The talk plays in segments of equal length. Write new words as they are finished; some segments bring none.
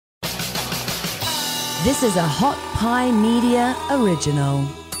This is a Hot Pie Media original.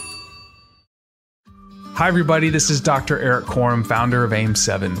 Hi everybody, this is Dr. Erik Korem, founder of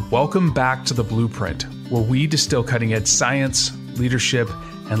AIM7. Welcome back to The Blueprint, where we distill cutting-edge science, leadership,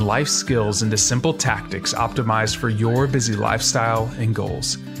 and life skills into simple tactics optimized for your busy lifestyle and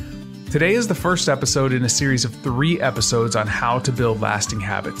goals. Today is the first episode in a series of 3 episodes on how to build lasting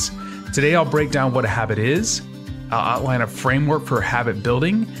habits. Today I'll break down what a habit is, I'll outline a framework for habit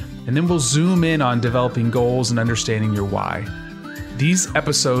building, and then we'll zoom in on developing goals and understanding your why. These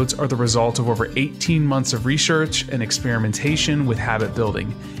episodes are the result of over 18 months of research and experimentation with habit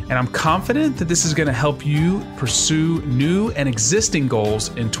building, and I'm confident that this is going to help you pursue new and existing goals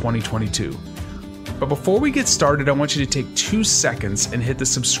in 2022. But before we get started, I want you to take 2 seconds and hit the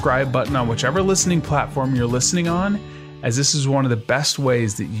subscribe button on whichever listening platform you're listening on, as this is one of the best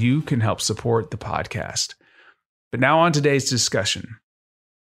ways that you can help support the podcast. But now on today's discussion.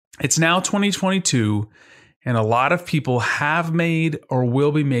 It's now 2022, and a lot of people have made or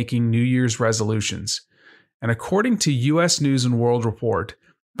will be making New Year's resolutions. And according to US News and World Report,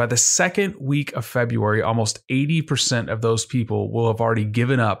 by the second week of February, almost 80% of those people will have already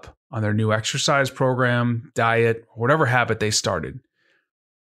given up on their new exercise program, diet, or whatever habit they started.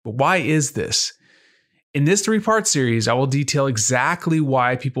 But why is this? In this 3-part series, I will detail exactly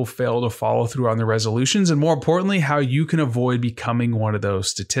why people fail to follow through on their resolutions, and more importantly, how you can avoid becoming one of those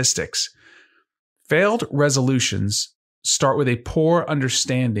statistics. Failed resolutions start with a poor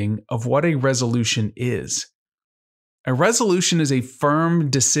understanding of what a resolution is. A resolution is a firm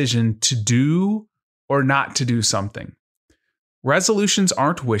decision to do or not to do something. Resolutions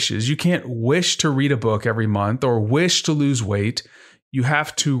aren't wishes. You can't wish to read a book every month or wish to lose weight. You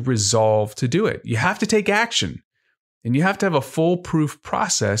have to resolve to do it. You have to take action, and you have to have a foolproof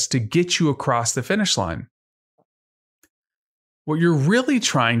process to get you across the finish line. What you're really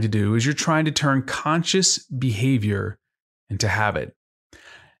trying to do is you're trying to turn conscious behavior into habit.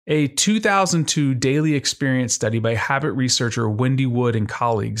 A 2002 daily experience study by habit researcher Wendy Wood and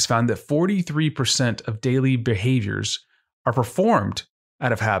colleagues found that 43% of daily behaviors are performed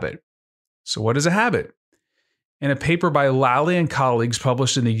out of habit. So what is a habit? In a paper by Lally and colleagues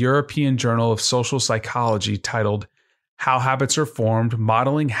published in the European Journal of Social Psychology titled How Habits Are Formed,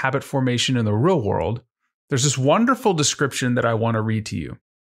 Modeling Habit Formation in the Real World, there's this wonderful description that I want to read to you.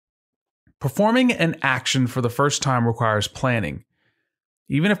 Performing an action for the first time requires planning,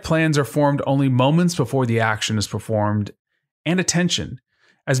 even if plans are formed only moments before the action is performed, and attention.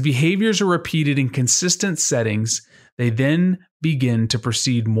 As behaviors are repeated in consistent settings, they then begin to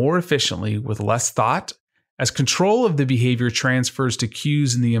proceed more efficiently with less thought, as control of the behavior transfers to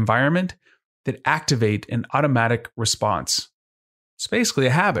cues in the environment that activate an automatic response. It's basically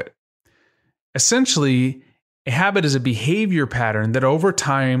a habit. Essentially, a habit is a behavior pattern that over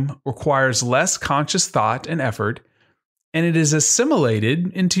time requires less conscious thought and effort, and it is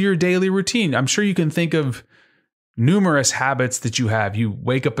assimilated into your daily routine. I'm sure you can think of numerous habits that you have. You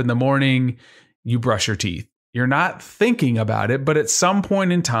wake up in the morning, you brush your teeth. You're not thinking about it, but at some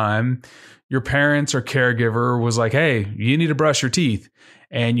point in time, your parents or caregiver was like, hey, you need to brush your teeth.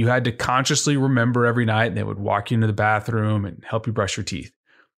 And you had to consciously remember every night, and they would walk you into the bathroom and help you brush your teeth.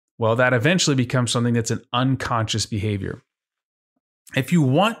 Well, that eventually becomes something that's an unconscious behavior. If you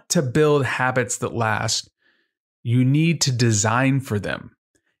want to build habits that last, you need to design for them.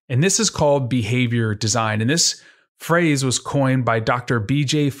 And this is called behavior design. And this phrase was coined by Dr.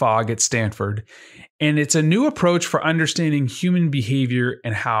 B.J. Fogg at Stanford. And it's a new approach for understanding human behavior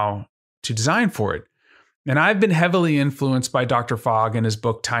and how to design for it. And I've been heavily influenced by Dr. Fogg and his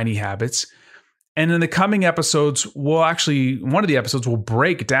book, Tiny Habits. And in the coming episodes, one of the episodes will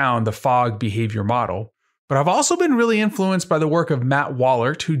break down the Fogg behavior model. But I've also been really influenced by the work of Matt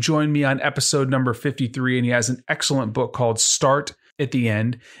Wallert, who joined me on episode number 53, and he has an excellent book called Start at the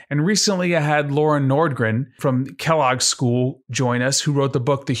End. And recently I had Lauren Nordgren from Kellogg School join us, who wrote the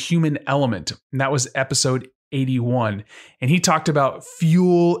book, The Human Element. And that was episode 81. And he talked about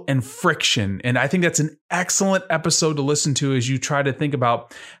fuel and friction. And I think that's an excellent episode to listen to as you try to think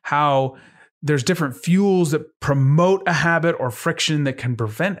about how there's different fuels that promote a habit or friction that can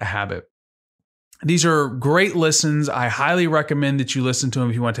prevent a habit. These are great listens. I highly recommend that you listen to them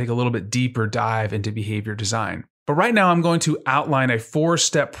if you want to take a little bit deeper dive into behavior design. But right now, I'm going to outline a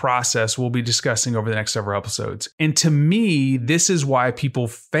 4-step process we'll be discussing over the next several episodes. And to me, this is why people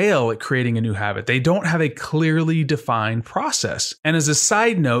fail at creating a new habit. They don't have a clearly defined process. And as a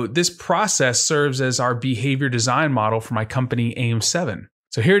side note, this process serves as our behavior design model for my company, AIM7.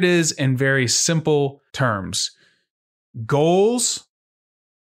 So here it is in very simple terms. Goals,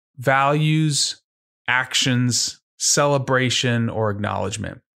 values, actions, celebration, or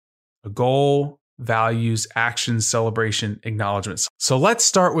acknowledgement. A goal, values, actions, celebration, acknowledgments. So let's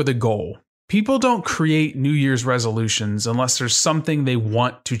start with a goal. People don't create New Year's resolutions unless there's something they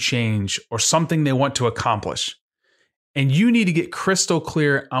want to change or something they want to accomplish. And you need to get crystal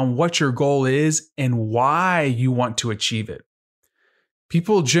clear on what your goal is and why you want to achieve it.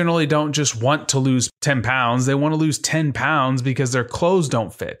 People generally don't just want to lose 10 pounds. They want to lose 10 pounds because their clothes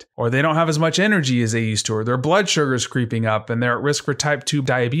don't fit, or they don't have as much energy as they used to, or their blood sugar is creeping up and they're at risk for type 2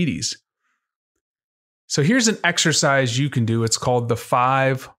 diabetes. So here's an exercise you can do. It's called the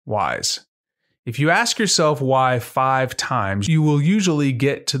 5 whys. If you ask yourself why 5 times, you will usually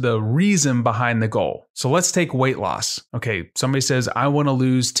get to the reason behind the goal. So let's take weight loss. Okay, somebody says, I want to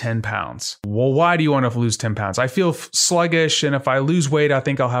lose 10 pounds. Well, why do you want to lose 10 pounds? I feel sluggish, and if I lose weight, I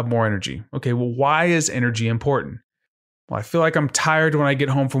think I'll have more energy. Okay, well, why is energy important? Well, I feel like I'm tired when I get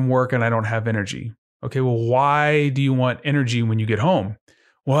home from work and I don't have energy. Okay, well, why do you want energy when you get home?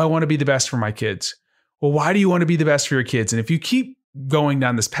 Well, I want to be the best for my kids. Well, why do you want to be the best for your kids? And if you keep going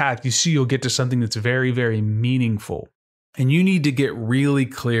down this path, you see you'll get to something that's very, very meaningful. And you need to get really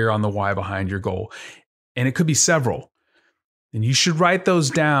clear on the why behind your goal. And it could be several. And you should write those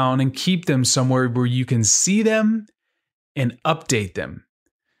down and keep them somewhere where you can see them and update them.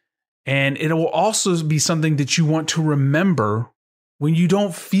 And it will also be something that you want to remember when you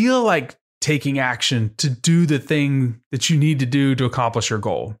don't feel like taking action to do the thing that you need to do to accomplish your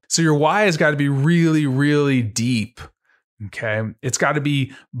goal. So your why has got to be really, really deep. Okay, it's got to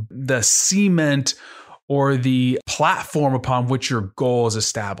be the cement or the platform upon which your goal is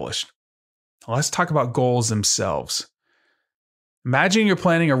established. Let's talk about goals themselves. Imagine you're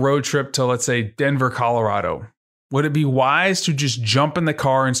planning a road trip to, let's say, Denver, Colorado. Would it be wise to just jump in the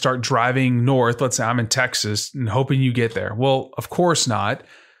car and start driving north? Let's say I'm in Texas and hoping you get there. Well, of course not.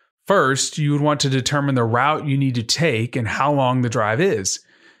 First, you would want to determine the route you need to take and how long the drive is.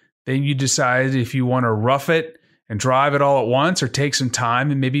 Then you decide if you want to rough it and drive it all at once or take some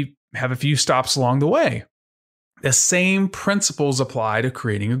time and maybe have a few stops along the way. The same principles apply to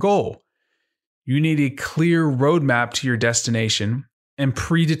creating a goal. You need a clear roadmap to your destination and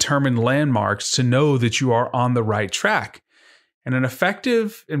predetermined landmarks to know that you are on the right track. And an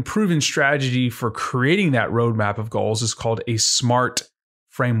effective and proven strategy for creating that roadmap of goals is called a SMART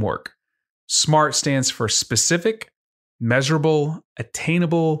framework. SMART stands for specific, measurable,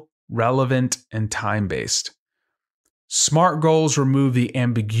 attainable, relevant, and time-based. SMART goals remove the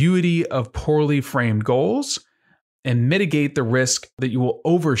ambiguity of poorly framed goals and mitigate the risk that you will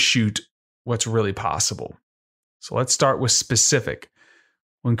overshoot what's really possible. So let's start with specific.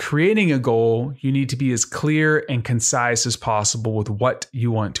 When creating a goal, you need to be as clear and concise as possible with what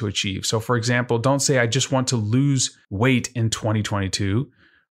you want to achieve. So for example, don't say, I just want to lose weight in 2022.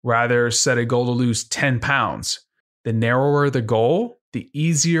 Rather, set a goal to lose 10 pounds. The narrower the goal, the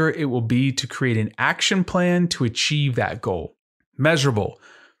easier it will be to create an action plan to achieve that goal. Measurable.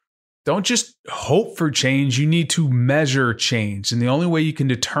 Don't just hope for change, you need to measure change. And the only way you can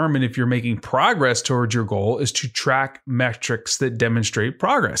determine if you're making progress towards your goal is to track metrics that demonstrate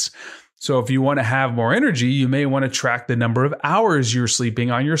progress. So if you want to have more energy, you may want to track the number of hours you're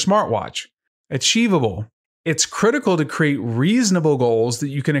sleeping on your smartwatch. Achievable. It's critical to create reasonable goals that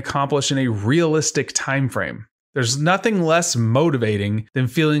you can accomplish in a realistic time frame. There's nothing less motivating than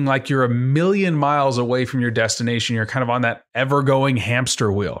feeling like you're a million miles away from your destination. You're kind of on that ever-going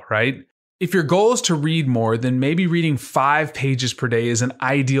hamster wheel, right? If your goal is to read more, then maybe reading 5 pages per day is an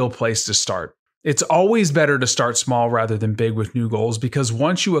ideal place to start. It's always better to start small rather than big with new goals, because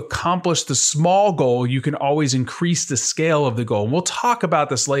once you accomplish the small goal, you can always increase the scale of the goal. And we'll talk about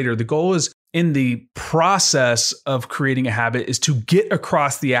this later. The goal is, in the process of creating a habit, is to get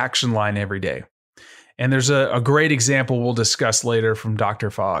across the action line every day. And there's a great example we'll discuss later from Dr.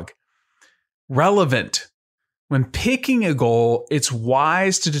 Fogg. Relevant. When picking a goal, it's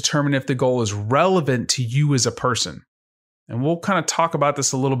wise to determine if the goal is relevant to you as a person. And we'll kind of talk about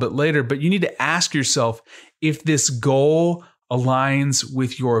this a little bit later, but you need to ask yourself if this goal aligns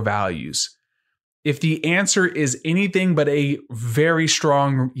with your values. If the answer is anything but a very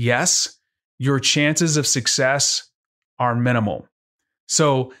strong yes, your chances of success are minimal.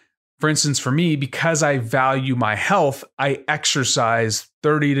 So, for instance, for me, because I value my health, I exercise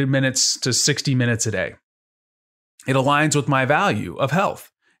 30 minutes to 60 minutes a day. It aligns with my value of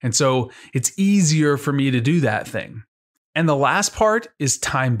health. And so it's easier for me to do that thing. And the last part is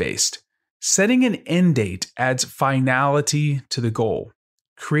time-based. Setting an end date adds finality to the goal.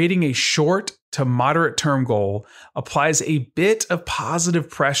 Creating a short to moderate term goal applies a bit of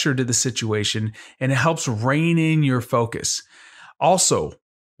positive pressure to the situation, and it helps rein in your focus. Also,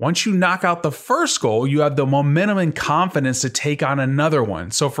 once you knock out the first goal, you have the momentum and confidence to take on another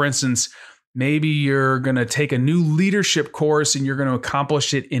one. So for instance, Maybe you're going to take a new leadership course and you're going to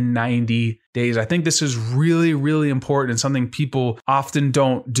accomplish it in 90 days. I think this is really, really important, and something people often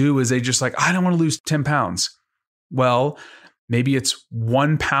don't do is they just like, I don't want to lose 10 pounds. Well, maybe it's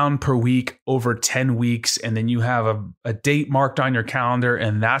 1 pound per week over 10 weeks, and then you have a date marked on your calendar,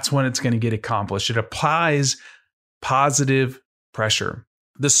 and that's when it's going to get accomplished. It applies positive pressure.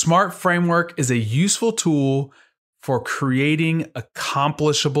 The SMART framework is a useful tool for creating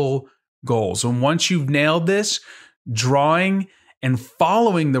accomplishable goals. And once you've nailed this, drawing and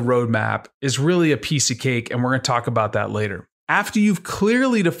following the roadmap is really a piece of cake, and we're going to talk about that later. After you've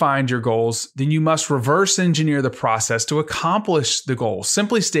clearly defined your goals, then you must reverse engineer the process to accomplish the goal.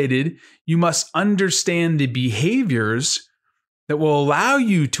 Simply stated, you must understand the behaviors that will allow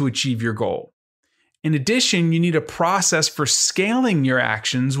you to achieve your goal. In addition, you need a process for scaling your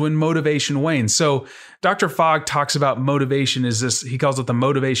actions when motivation wanes. So Dr. Fogg talks about motivation as this, he calls it the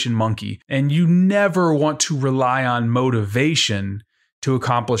motivation monkey. And you never want to rely on motivation to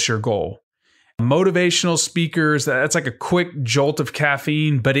accomplish your goal. Motivational speakers, that's like a quick jolt of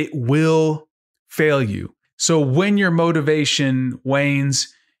caffeine, but it will fail you. So when your motivation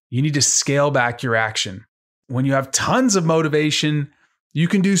wanes, you need to scale back your action. When you have tons of motivation, you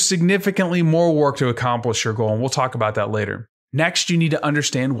can do significantly more work to accomplish your goal, and we'll talk about that later. Next, you need to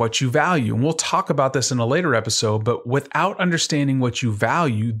understand what you value, and we'll talk about this in a later episode, but without understanding what you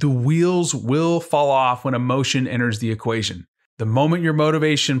value, the wheels will fall off when emotion enters the equation. The moment your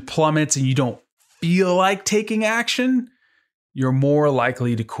motivation plummets and you don't feel like taking action, you're more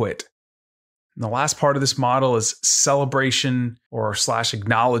likely to quit. And the last part of this model is celebration or /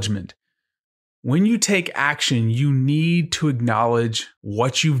 acknowledgement. When you take action, you need to acknowledge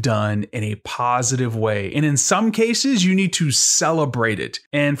what you've done in a positive way. And in some cases, you need to celebrate it.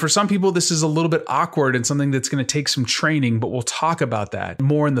 And for some people, this is a little bit awkward and something that's going to take some training, but we'll talk about that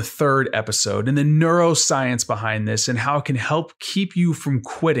more in the third episode, and the neuroscience behind this and how it can help keep you from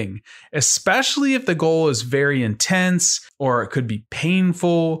quitting, especially if the goal is very intense, or it could be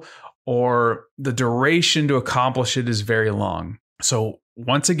painful, or the duration to accomplish it is very long. So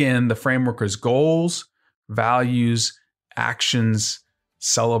once again, the framework is goals, values, actions,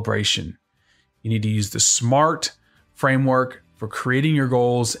 celebration. You need to use the SMART framework for creating your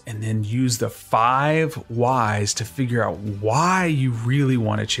goals, and then use the 5 whys to figure out why you really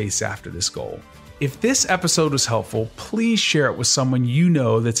want to chase after this goal. If this episode was helpful, please share it with someone you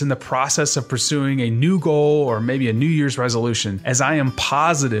know that's in the process of pursuing a new goal or maybe a New Year's resolution, as I am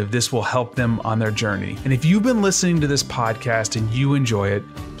positive this will help them on their journey. And if you've been listening to this podcast and you enjoy it,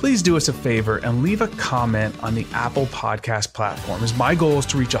 please do us a favor and leave a comment on the Apple Podcast platform, as my goal is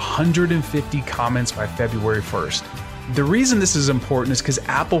to reach 150 comments by February 1st. The reason this is important is because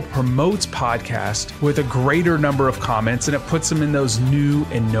Apple promotes podcasts with a greater number of comments, and it puts them in those new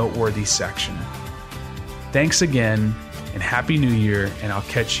and noteworthy section. Thanks again, and Happy New Year, and I'll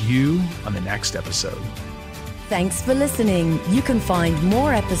catch you on the next episode. Thanks for listening. You can find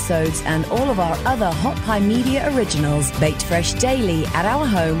more episodes and all of our other Hot Pie Media originals baked fresh daily at our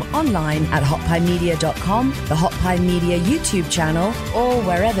home online at hotpiemedia.com, the Hot Pie Media YouTube channel, or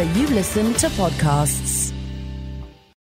wherever you listen to podcasts.